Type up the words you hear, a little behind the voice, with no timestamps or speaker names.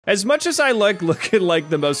As much as I like looking like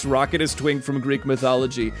the most rocketest twink from Greek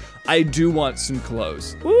mythology, I do want some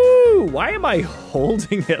clothes. Ooh, why am I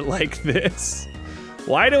holding it like this?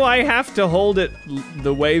 Why do I have to hold it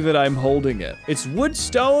the way that I'm holding it? It's wood,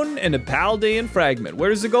 stone, and a Paldean fragment. Where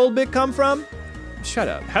does the gold bit come from? Shut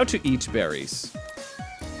up. How to eat berries.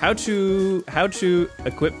 How to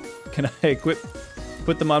equip, can I equip,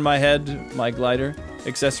 put them on my head, my glider?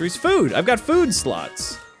 Accessories, food. I've got food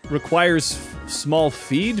slots. Requires small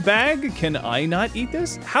feed bag. Can I not eat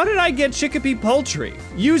this? How did I get chickpea poultry?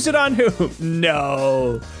 Use it on who?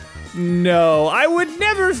 No, no, I would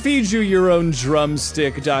never feed you your own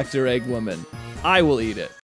drumstick, Dr. Eggwoman. I will eat it.